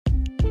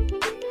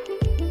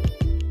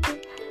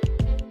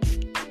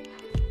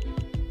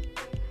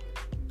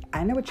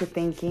I know what you're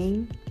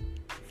thinking.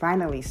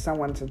 Finally,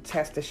 someone to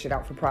test this shit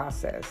out for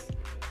process.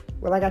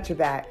 Well, I got your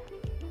back.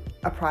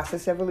 A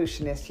process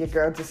evolutionist, your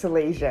girl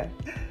Dysalasia,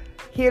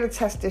 here to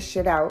test this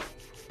shit out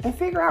and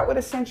figure out what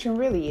ascension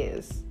really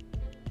is.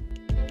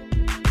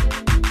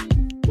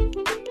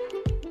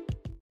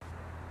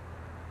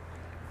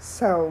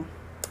 So,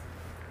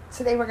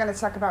 today we're going to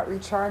talk about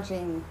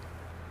recharging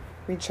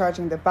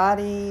the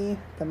body,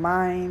 the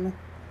mind,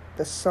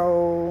 the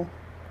soul,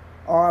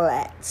 all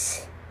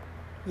that.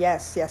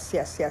 Yes.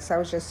 I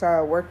was just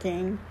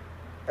working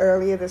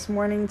earlier this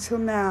morning till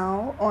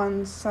now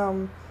on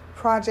some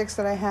projects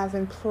that I have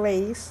in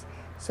place.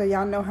 So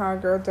y'all know how a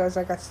girl does.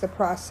 I got to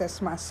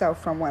process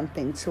myself from one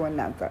thing to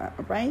another,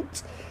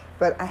 right?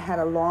 But I had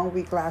a long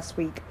week last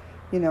week,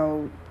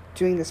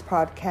 doing this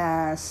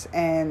podcast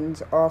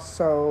and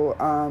also,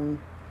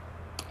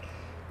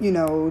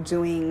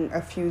 doing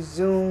a few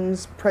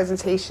Zooms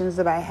presentations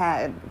that I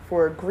had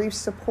for grief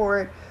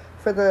support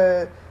for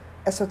the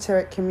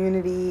esoteric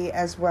community,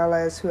 as well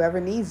as whoever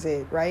needs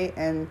it, right?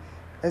 And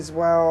as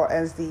well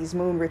as these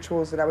moon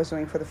rituals that I was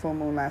doing for the full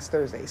moon last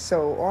Thursday.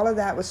 So all of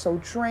that was so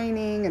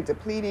draining and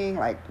depleting.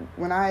 Like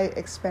when I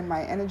expend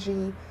my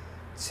energy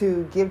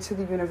to give to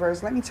the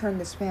universe, let me turn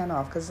this fan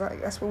off, because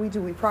that's what we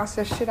do. We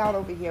process shit out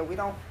over here. We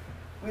don't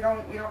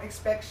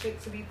expect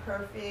shit to be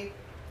perfect.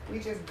 We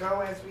just go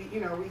as we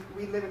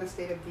live in a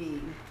state of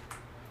being.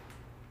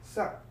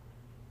 So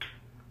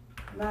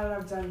now that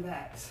I've done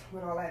that,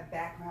 with all that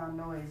background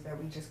noise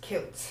that we just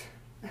killed,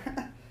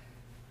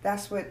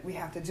 that's what we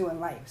have to do in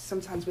life.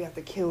 Sometimes we have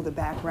to kill the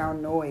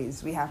background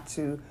noise. We have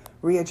to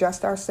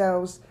readjust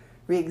ourselves,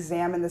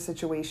 re-examine the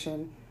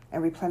situation,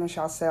 and replenish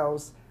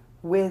ourselves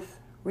with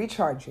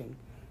recharging.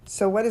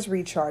 So what is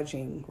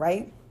recharging,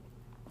 right?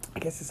 I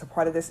guess it's a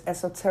part of this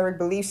esoteric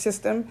belief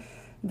system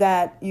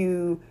that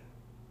you,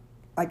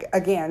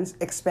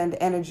 expend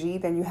energy,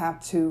 then you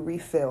have to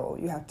refill.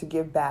 You have to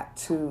give back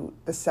to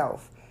the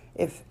self.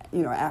 If,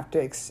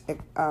 after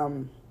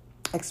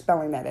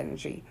expelling that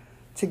energy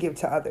to give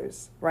to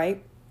others,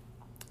 right?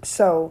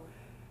 So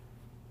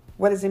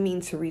what does it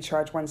mean to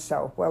recharge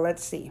oneself? Well,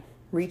 let's see.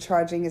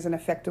 Recharging is an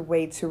effective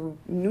way to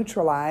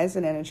neutralize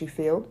an energy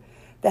field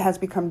that has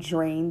become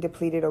drained,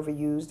 depleted,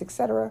 overused,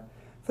 etc.,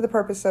 for the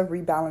purpose of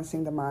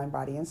rebalancing the mind,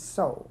 body, and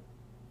soul.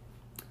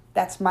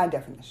 That's my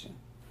definition.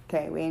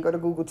 Okay, we ain't go to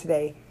Google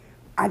today.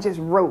 I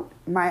just wrote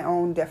my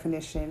own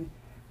definition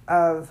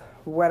of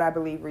what I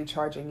believe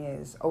recharging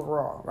is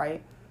overall,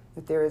 right?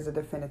 If there is a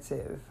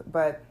definitive.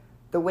 But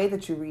the way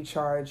that you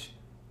recharge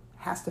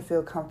has to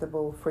feel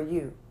comfortable for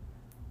you.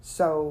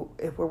 So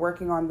if we're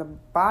working on the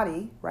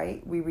body,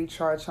 right, we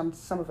recharge,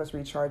 some of us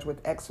recharge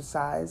with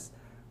exercise,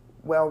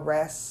 well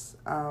rest,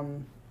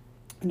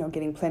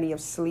 getting plenty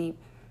of sleep,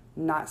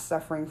 not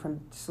suffering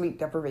from sleep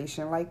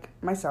deprivation like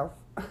myself.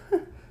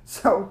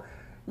 So,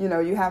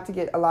 you have to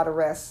get a lot of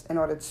rest in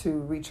order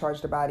to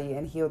recharge the body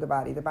and heal the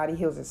body. The body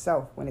heals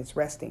itself when it's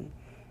resting.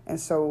 And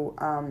so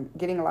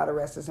getting a lot of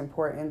rest is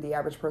important. The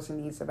average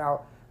person needs I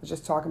was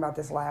just talking about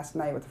this last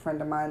night with a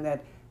friend of mine,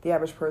 that the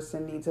average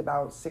person needs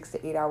about 6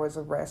 to 8 hours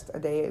of rest a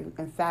day.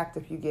 In fact,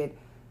 if you get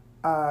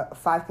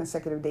 5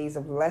 consecutive days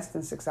of less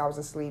than 6 hours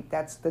of sleep,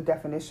 that's the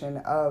definition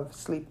of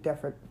sleep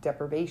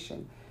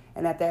deprivation.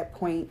 And at that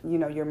point,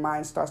 your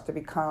mind starts to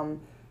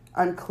become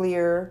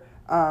unclear.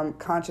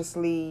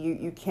 Consciously,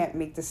 you can't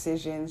make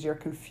decisions. You're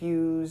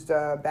confused,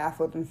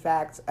 baffled, in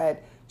fact,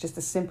 at just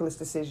the simplest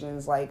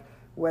decisions, like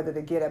whether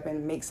to get up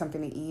and make something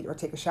to eat or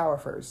take a shower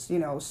first,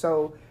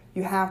 So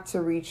you have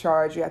to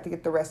recharge. You have to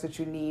get the rest that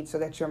you need so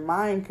that your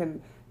mind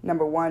can,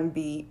 number one,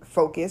 be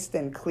focused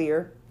and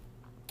clear,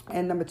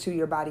 and number two,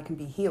 your body can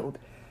be healed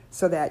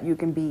so that you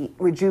can be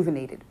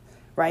rejuvenated,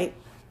 right?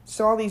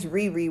 So all these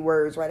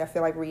words, right? I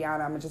feel like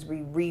Rihanna. I'm going to just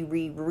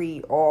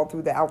re all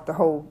throughout the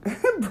whole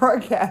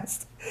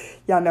broadcast.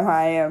 Y'all know how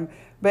I am.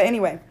 But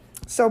anyway,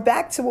 so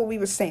back to what we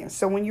were saying.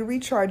 So when you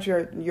recharge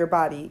your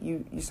body,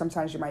 you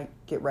sometimes you might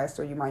get rest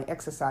or you might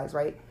exercise,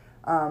 right?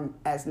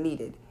 As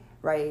needed,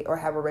 right? Or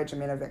have a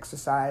regimen of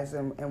exercise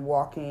and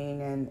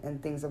walking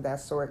and things of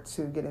that sort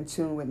to get in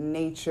tune with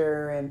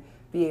nature and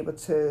be able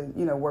to,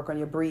 work on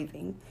your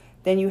breathing.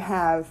 Then you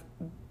have,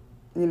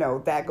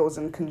 that goes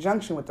in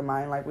conjunction with the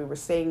mind, like we were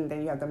saying.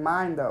 Then you have the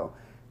mind, though,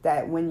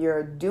 that when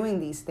you're doing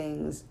these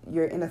things,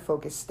 you're in a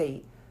focused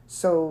state.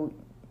 So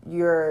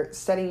you're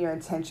setting your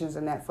intentions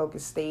in that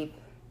focused state.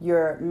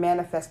 You're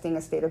manifesting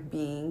a state of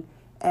being,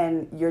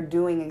 and you're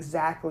doing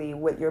exactly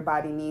what your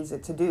body needs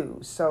it to do.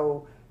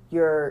 So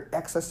you're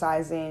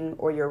exercising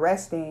or you're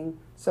resting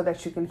so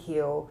that you can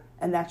heal,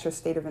 and that's your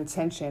state of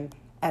intention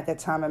at that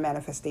time of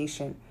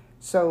manifestation.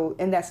 So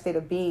in that state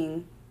of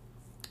being,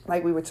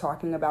 like we were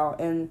talking about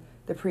in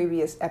the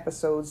previous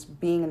episodes,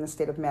 being in the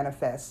state of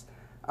manifest,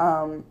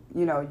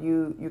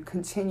 you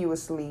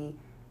continuously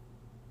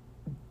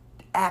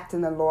act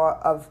in the law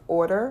of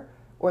order,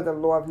 or the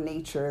law of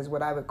nature is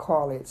what I would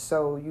call it.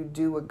 So you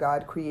do what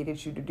God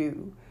created you to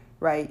do,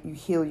 right? You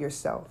heal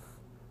yourself,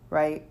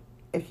 right?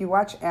 If you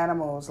watch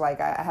animals, like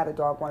I had a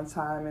dog one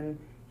time, and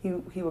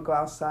he would go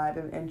outside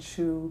and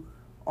chew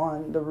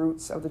on the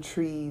roots of the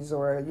trees,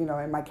 or,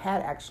 and my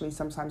cat actually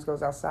sometimes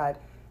goes outside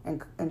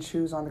and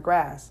chews on the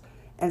grass.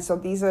 And so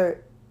these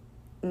are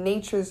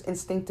nature's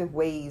instinctive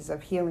ways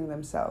of healing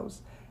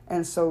themselves.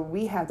 And so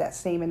we have that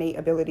same innate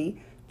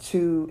ability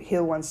to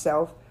heal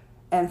oneself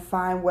and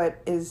find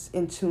what is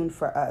in tune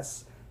for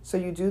us. So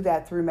you do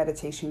that through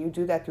meditation, you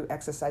do that through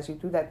exercise, you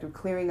do that through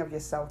clearing of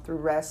yourself, through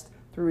rest,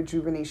 through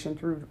rejuvenation,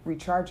 through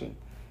recharging.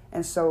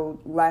 And so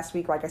last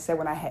week, like I said,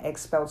 when I had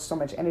expelled so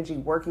much energy,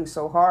 working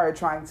so hard,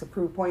 trying to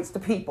prove points to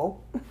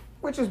people,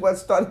 which is what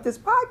started this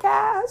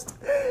podcast.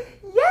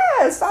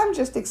 Yes, I'm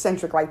just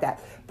eccentric like that.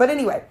 But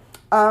anyway,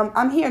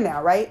 I'm here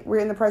now, right? We're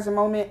in the present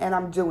moment and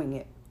I'm doing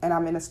it and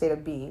I'm in a state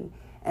of being.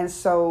 And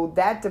so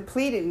that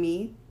depleted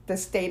me, the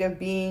state of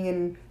being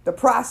in the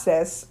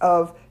process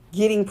of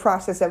getting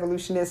process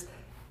evolutionists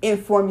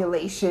in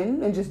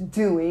formulation and just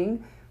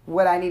doing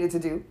what I needed to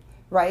do,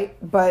 right?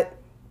 But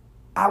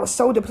I was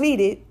so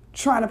depleted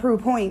trying to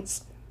prove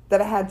points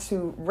that I had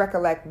to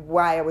recollect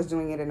why I was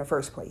doing it in the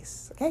first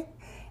place, okay?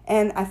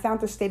 And I found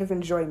the state of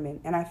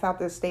enjoyment, and I found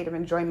the state of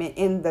enjoyment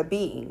in the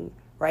being,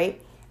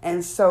 right?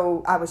 And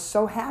so I was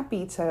so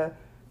happy to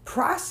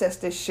process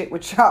this shit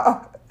with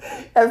y'all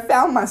and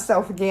found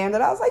myself again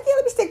that I was like, yeah,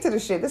 let me stick to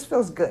this shit. This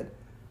feels good.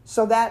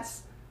 So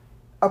that's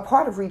a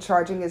part of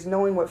recharging, is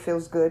knowing what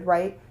feels good,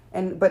 right?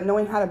 But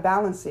knowing how to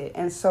balance it.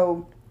 And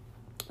so,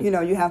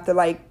 you have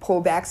to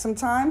pull back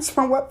sometimes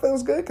from what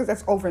feels good, because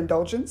that's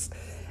overindulgence.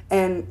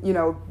 And,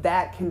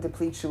 that can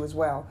deplete you as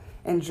well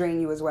and drain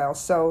you as well.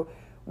 So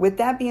with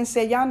that being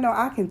said, y'all know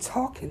I can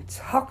talk and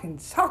talk and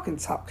talk and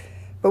talk,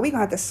 but we're going to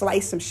have to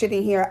slice some shit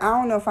in here. I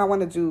don't know if I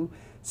want to do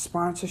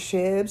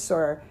sponsorships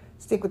or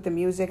stick with the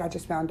music. I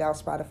just found out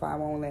Spotify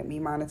won't let me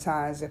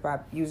monetize if I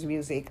use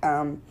music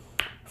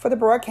for the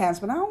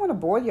broadcast, but I don't want to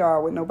bore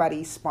y'all with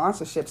nobody's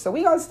sponsorship. So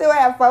we're going to still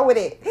have fun with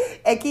it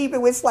and keep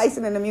it with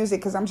slicing in the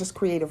music, because I'm just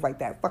creative like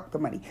that. Fuck the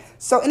money.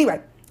 So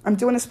anyway, I'm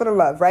doing this for the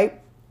love, right?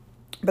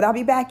 But I'll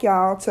be back,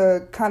 y'all,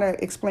 to kind of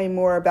explain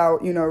more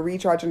about,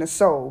 recharging the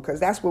soul, because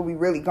that's where we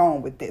really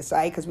going with this,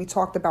 right? Because we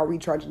talked about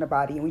recharging the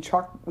body, and we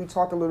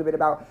talked a little bit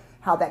about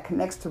how that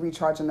connects to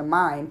recharging the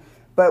mind.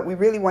 But we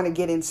really want to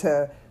get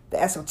into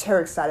the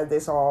esoteric side of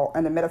this all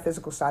and the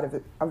metaphysical side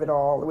of it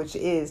all, which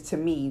is, to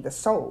me, the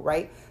soul,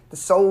 right? The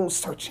soul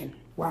searching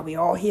while we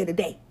all here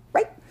today,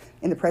 right?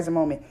 In the present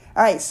moment.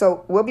 All right,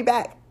 so we'll be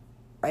back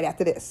right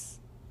after this.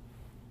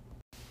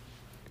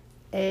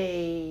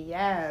 Hey,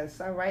 yes.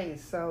 All right.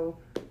 So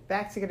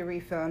back to get a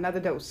refill, another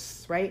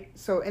dose, right?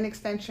 So in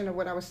extension of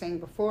what I was saying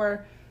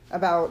before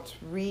about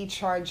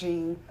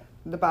recharging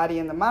the body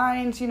and the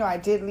mind, I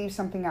did leave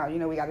something out.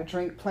 We got to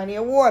drink plenty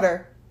of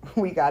water.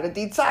 We got to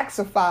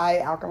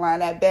detoxify,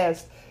 alkaline at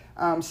best,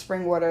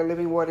 spring water,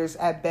 living waters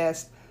at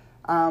best.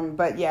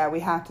 But yeah, we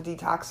have to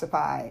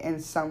detoxify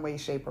in some way,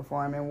 shape, or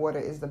form, and water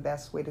is the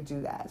best way to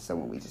do that. So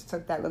when we just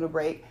took that little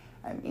break,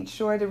 I made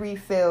sure to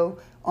refill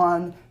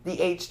on the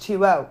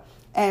H2O.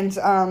 And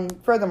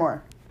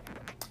furthermore,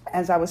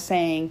 as I was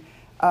saying,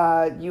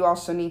 you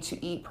also need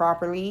to eat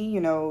properly,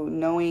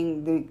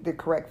 knowing the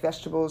correct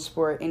vegetables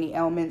for any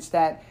ailments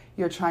that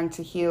you're trying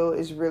to heal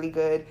is really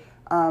good.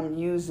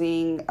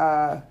 Using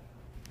the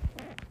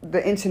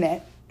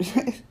internet,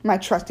 my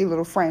trusty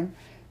little friend,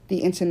 the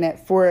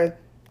internet for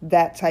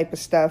that type of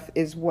stuff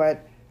is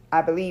what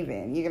I believe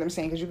in. You get what I'm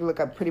saying? Because you can look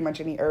up pretty much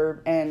any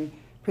herb and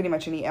pretty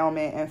much any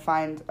ailment and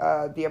find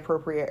the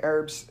appropriate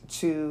herbs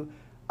to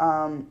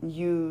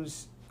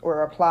use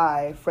or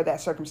apply for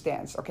that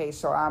circumstance. Okay,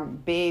 so I'm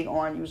big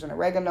on using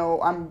oregano.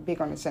 I'm big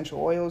on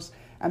essential oils.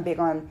 I'm big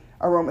on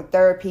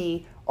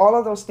aromatherapy. All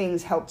of those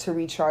things help to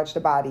recharge the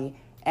body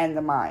and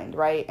the mind,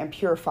 right? And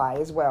purify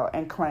as well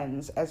and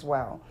cleanse as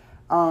well.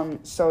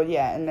 So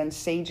yeah, and then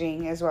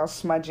saging as well,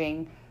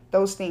 smudging.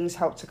 Those things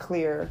help to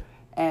clear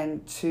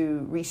and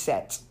to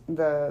reset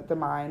the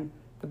mind,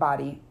 the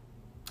body,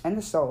 and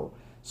the soul.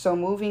 So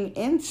moving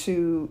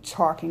into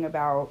talking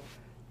about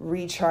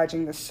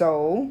recharging the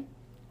soul.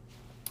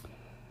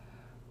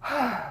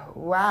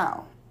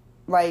 Wow.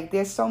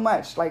 There's so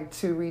much,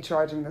 to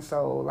recharging the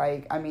soul.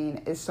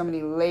 It's so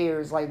many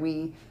layers. Like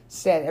we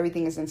said,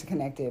 everything is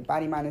interconnected.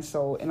 Body, mind, and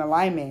soul in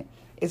alignment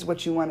is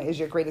what you want, is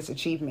your greatest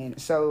achievement.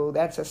 So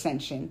that's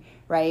ascension,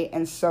 right?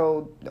 And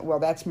so,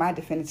 that's my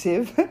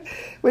definitive,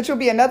 which will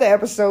be another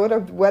episode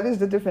of what is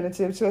the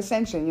definitive to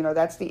ascension.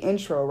 That's the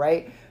intro,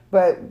 right?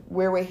 But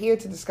where we're here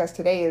to discuss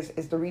today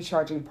is the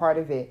recharging part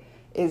of it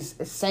is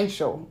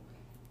essential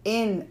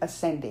in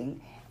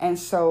ascending. And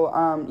so,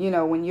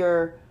 when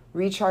you're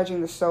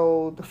recharging the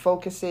soul, the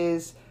focus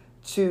is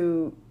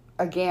to,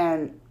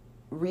 again,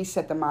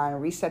 reset the mind,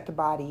 reset the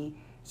body,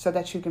 so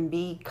that you can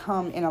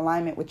become in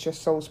alignment with your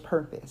soul's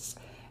purpose.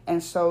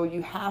 And so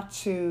you have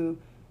to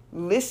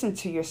listen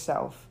to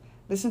yourself,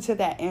 listen to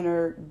that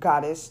inner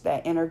goddess,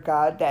 that inner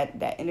God,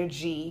 that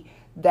energy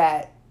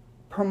that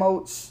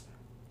promotes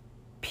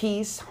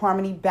peace,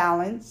 harmony,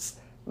 balance.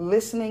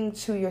 Listening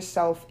to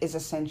yourself is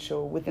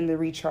essential within the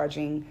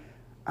recharging.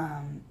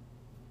 I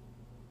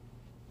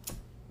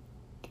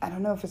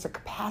don't know if it's a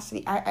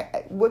capacity.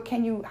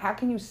 How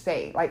can you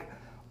say,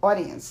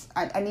 audience.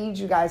 I need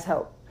you guys'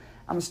 help.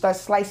 I'm going to start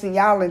slicing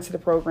y'all into the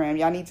program.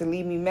 Y'all need to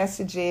leave me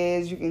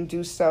messages. You can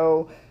do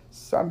so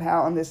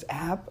somehow on this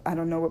app. I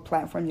don't know what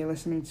platform you're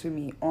listening to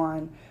me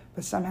on,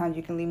 but somehow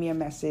you can leave me a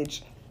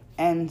message.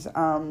 And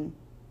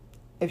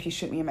if you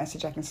shoot me a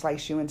message, I can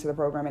slice you into the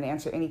program and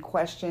answer any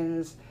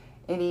questions.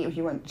 If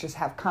you want to just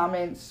have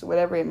comments,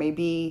 whatever it may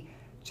be,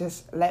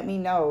 just let me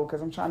know,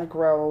 because I'm trying to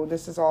grow.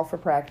 This is all for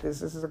practice.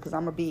 This is because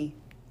I'm going to be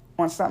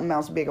on something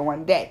else bigger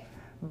one day.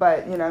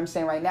 But, you know what I'm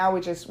saying, right now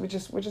we're just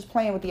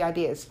playing with the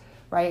ideas,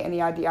 right? And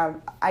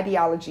the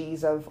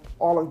ideologies of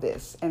all of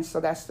this. And so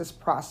that's this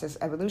process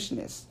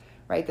evolutionist,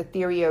 right? The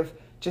theory of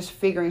just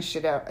figuring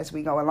shit out as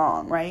we go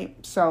along, right?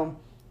 So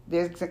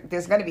there's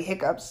going to be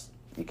hiccups.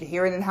 You can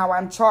hear it in how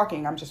I'm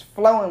talking. I'm just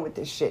flowing with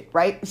this shit,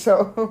 right?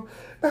 So,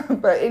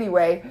 but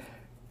anyway,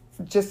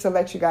 just to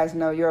let you guys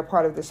know, you're a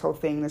part of this whole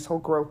thing, this whole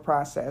growth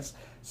process.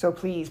 So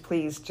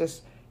please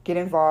just get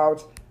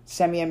involved.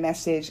 Send me a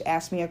message.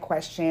 Ask me a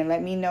question.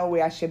 Let me know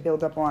where I should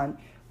build up on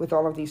with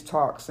all of these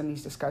talks and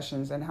these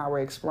discussions and how we're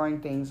exploring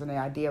things and the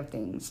idea of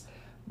things.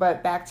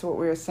 But back to what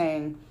we were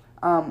saying,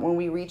 when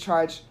we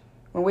recharge,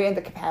 when we're in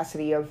the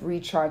capacity of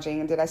recharging,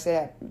 and did I say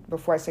that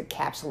before I said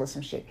capsule or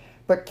some shit?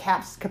 But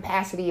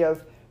capacity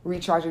of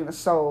recharging the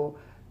soul,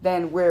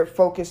 then we're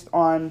focused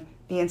on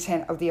the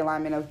intent of the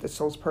alignment of the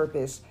soul's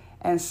purpose.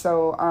 And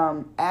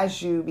so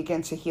as you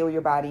begin to heal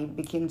your body,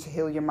 begin to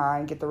heal your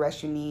mind, get the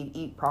rest you need,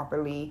 eat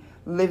properly,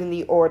 live in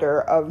the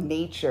order of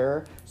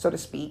nature, so to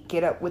speak,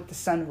 get up with the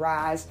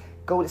sunrise,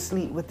 go to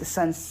sleep with the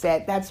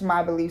sunset. That's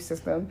my belief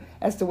system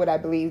as to what I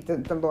believe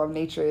the law of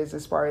nature is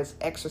as far as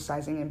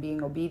exercising and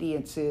being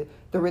obedient to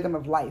the rhythm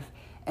of life.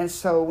 And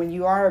so when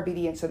you are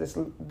obedient to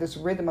this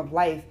rhythm of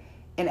life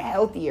in a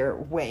healthier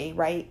way,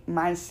 right,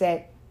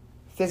 mindset,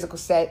 physical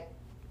set,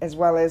 as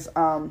well as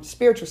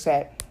spiritual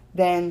set,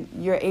 then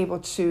you're able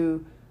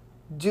to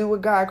do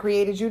what God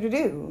created you to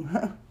do.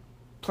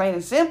 Plain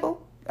and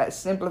simple. That's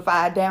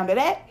simplified down to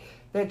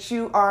that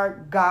you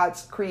are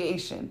God's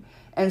creation.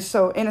 And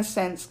so in a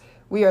sense,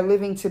 we are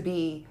living to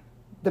be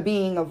the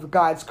being of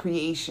God's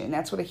creation.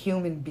 That's what a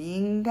human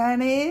being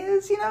kind of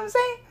is. You know what I'm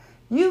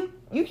saying?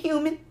 You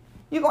human.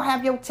 You're going to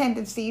have your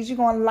tendencies. You're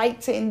going to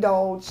like to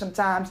indulge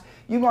sometimes.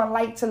 You're going to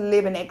like to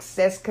live in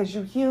excess because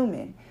you're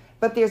human.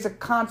 But there's a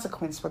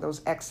consequence for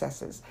those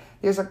excesses.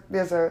 There's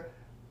a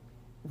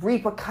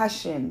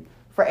repercussion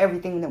for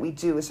everything that we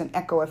do. It's an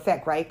echo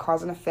effect, right?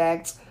 Cause and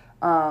effect.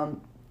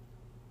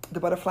 The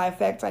butterfly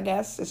effect, I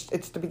guess.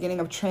 It's the beginning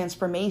of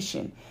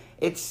transformation.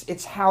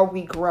 It's how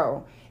we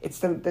grow. It's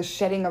the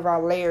shedding of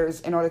our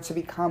layers in order to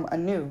become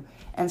anew.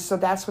 And so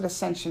that's what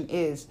ascension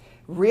is.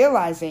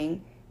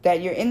 Realizing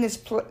that you're in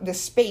this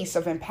space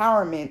of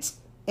empowerment,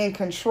 in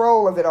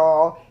control of it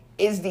all,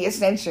 is the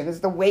ascension. It's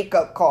the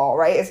wake-up call,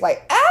 right? It's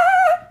like,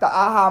 the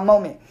aha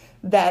moment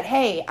that,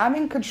 hey, I'm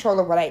in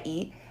control of what I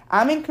eat.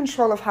 I'm in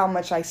control of how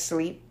much I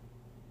sleep.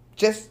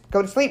 Just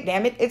go to sleep,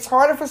 damn it. It's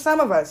harder for some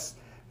of us.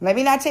 Let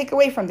me not take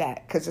away from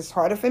that, because it's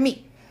harder for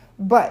me.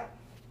 But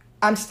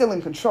I'm still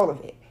in control of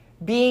it.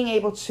 Being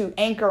able to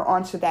anchor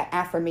onto that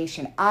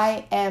affirmation,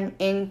 I am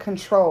in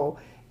control,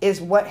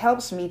 is what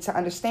helps me to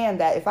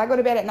understand that if I go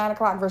to bed at 9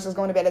 o'clock versus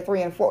going to bed at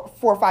 3 and 4,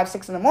 5,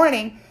 6 in the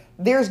morning,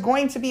 there's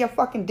going to be a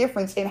fucking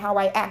difference in how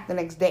I act the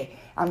next day.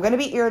 I'm going to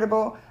be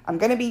irritable. I'm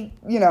going to be,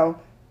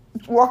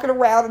 walking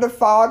around in a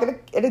fog,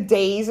 in a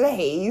daze, in a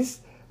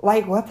haze.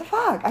 Like, what the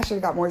fuck? I should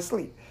have got more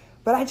sleep.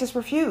 But I just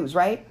refuse,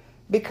 right?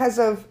 Because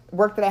of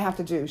work that I have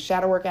to do,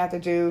 shadow work I have to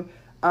do,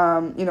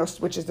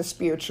 which is the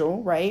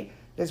spiritual, right?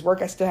 There's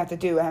work I still have to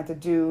do. I have to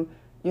do,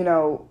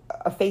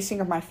 a facing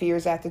of my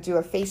fears. I have to do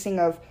a facing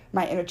of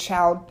my inner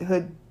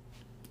childhood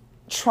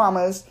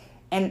traumas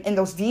and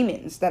those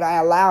demons that I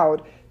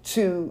allowed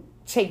to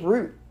take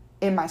root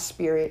in my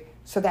spirit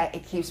so that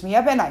it keeps me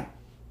up at night.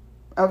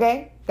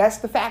 Okay? That's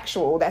the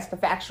factual. That's the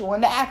factual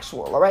and the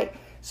actual, all right?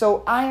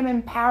 So I am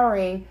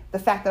empowering the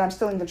fact that I'm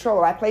still in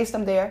control. I placed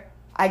them there.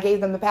 I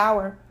gave them the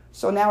power.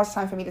 So now it's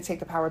time for me to take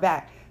the power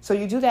back. So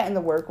you do that in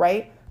the work,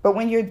 right? But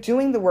when you're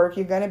doing the work,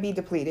 you're going to be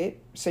depleted.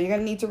 So you're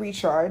going to need to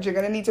recharge. You're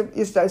going to need to,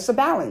 it's a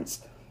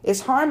balance.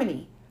 It's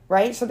harmony,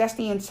 right? So that's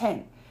the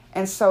intent.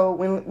 And so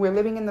when we're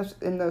living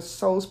in the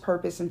soul's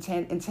purpose,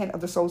 intent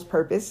of the soul's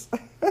purpose,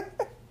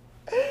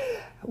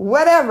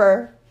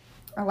 whatever.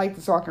 I like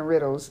to talk in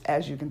riddles,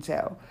 as you can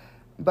tell.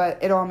 But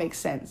it all makes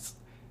sense.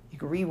 You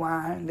can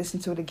rewind, listen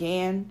to it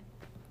again.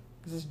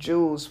 This is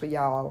jewels for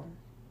y'all,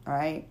 all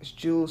right? It's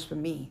jewels for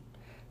me.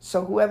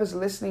 So whoever's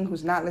listening,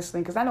 who's not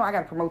listening, because I know I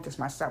got to promote this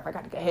myself. I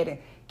got to go ahead and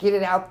get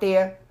it out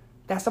there.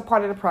 That's a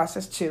part of the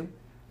process too.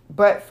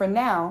 But for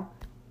now,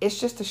 it's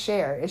just to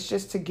share. It's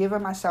just to give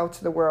of myself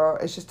to the world.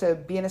 It's just to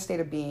be in a state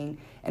of being.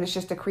 And it's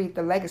just to create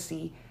the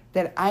legacy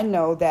that I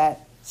know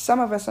that some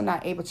of us are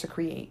not able to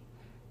create.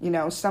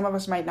 Some of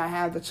us might not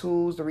have the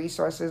tools, the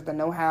resources, the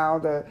know-how,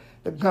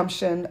 the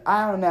gumption.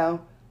 I don't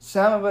know.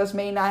 Some of us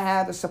may not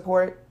have the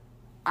support.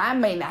 I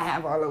may not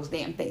have all those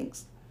damn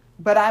things.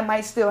 But I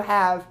might still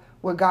have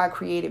what God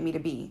created me to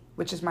be,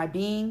 which is my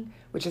being,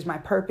 which is my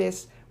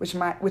purpose, which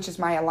is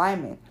my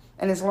alignment.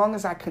 And as long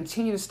as I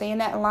continue to stay in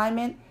that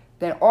alignment,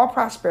 then all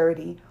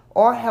prosperity,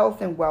 all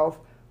health and wealth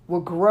will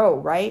grow,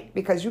 right?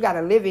 Because you got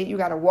to live it, you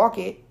got to walk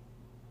it.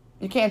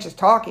 You can't just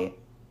talk it,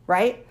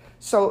 right?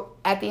 So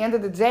at the end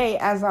of the day,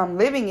 as I'm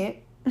living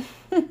it,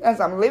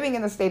 as I'm living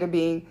in the state of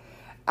being,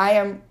 I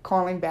am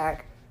calling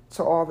back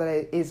to all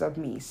that is of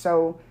me.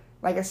 So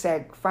like I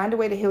said, find a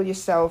way to heal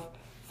yourself.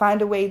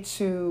 Find a way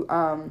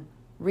to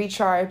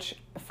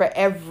recharge for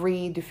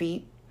every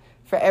defeat,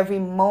 for every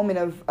moment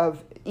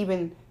of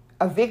even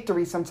a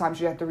victory.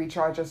 Sometimes you have to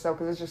recharge yourself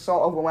because it's just so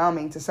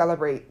overwhelming to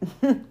celebrate.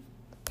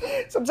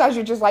 Sometimes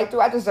you're just like, do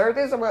I deserve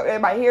this?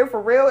 Am I here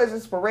for real? Is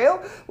this for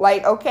real?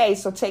 Like, okay,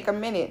 so take a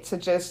minute to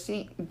just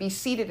be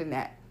seated in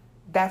that.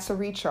 That's a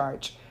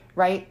recharge,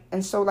 right?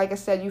 And so, like I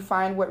said, you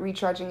find what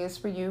recharging is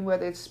for you,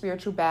 whether it's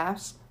spiritual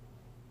baths,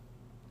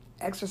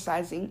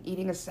 exercising,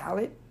 eating a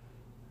salad,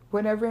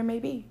 whatever it may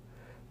be.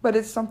 But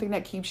it's something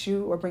that keeps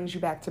you or brings you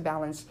back to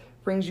balance,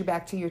 brings you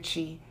back to your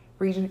chi,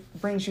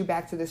 brings you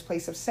back to this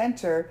place of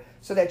center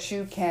so that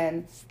you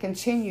can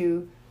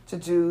continue to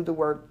do the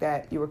work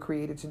that you were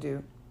created to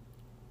do.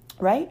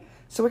 Right?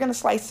 So we're going to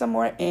slice some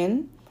more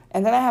in.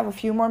 And then I have a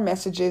few more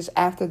messages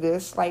after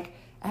this. Like,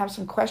 I have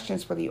some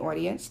questions for the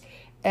audience.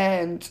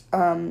 And,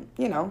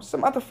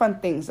 some other fun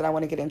things that I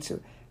want to get into.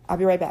 I'll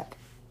be right back.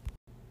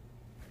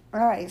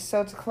 All right.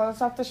 So to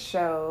close off the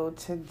show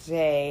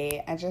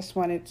today, I just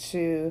wanted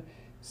to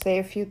say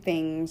a few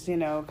things,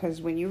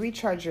 because when you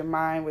recharge your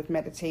mind with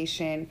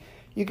meditation,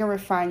 you can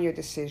refine your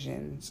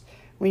decisions.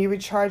 When you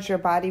recharge your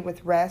body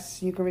with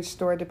rest, you can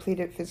restore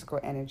depleted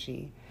physical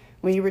energy.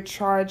 When you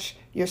recharge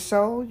your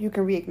soul, you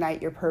can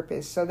reignite your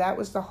purpose. So that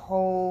was the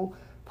whole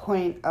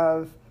point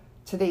of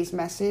today's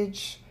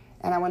message.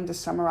 And I wanted to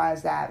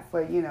summarize that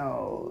for,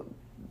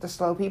 the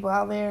slow people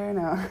out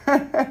there.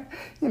 I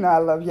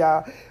love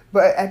y'all.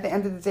 But at the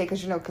end of the day,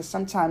 because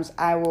sometimes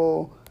I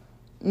will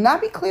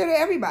not be clear to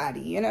everybody.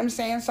 You know what I'm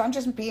saying? So I'm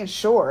just being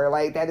sure,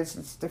 like, that it's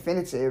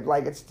definitive.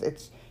 Like,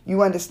 it's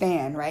you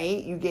understand,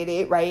 right? You get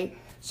it, right?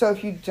 So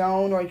if you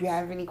don't, or if you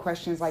have any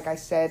questions, like I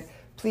said,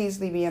 please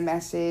leave me a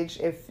message.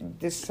 If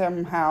this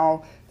system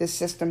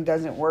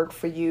doesn't work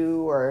for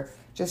you, or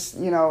just,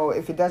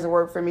 if it doesn't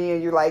work for me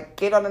and you're like,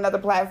 get on another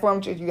platform,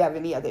 if you have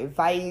any other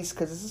advice,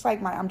 because this is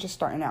like I'm just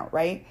starting out,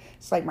 right?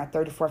 It's like my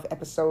 34th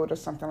episode or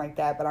something like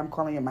that, but I'm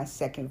calling it my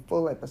second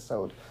full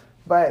episode.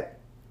 But,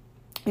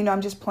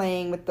 I'm just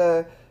playing with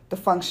the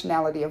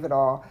functionality of it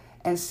all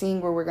and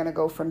seeing where we're going to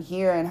go from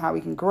here and how we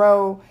can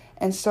grow.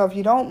 And so if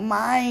you don't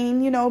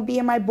mind,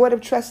 being my board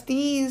of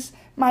trustees,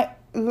 my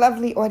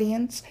lovely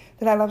audience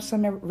that I love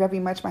so very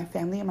much, my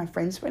family and my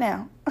friends for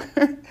now,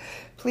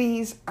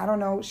 please,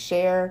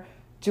 share,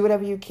 do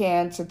whatever you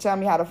can to tell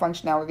me how the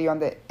functionality on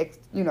the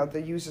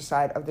user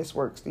side of this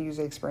works, the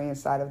user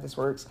experience side of this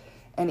works,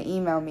 and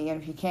email me.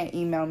 And if you can't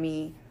email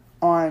me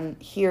on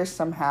here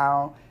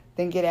somehow,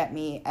 then get at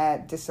me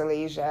at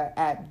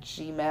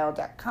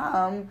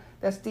diselysia@gmail.com.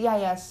 That's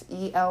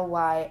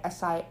DISELYSIA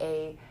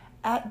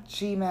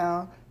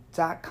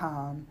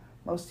 @gmail.com.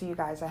 Most of you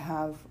guys I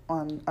have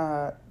on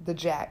the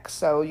jack,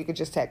 so you could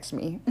just text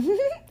me.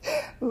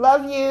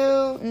 Love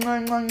you.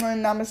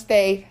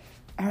 Namaste.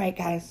 All right,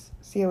 guys.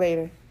 See you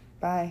later.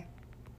 Bye.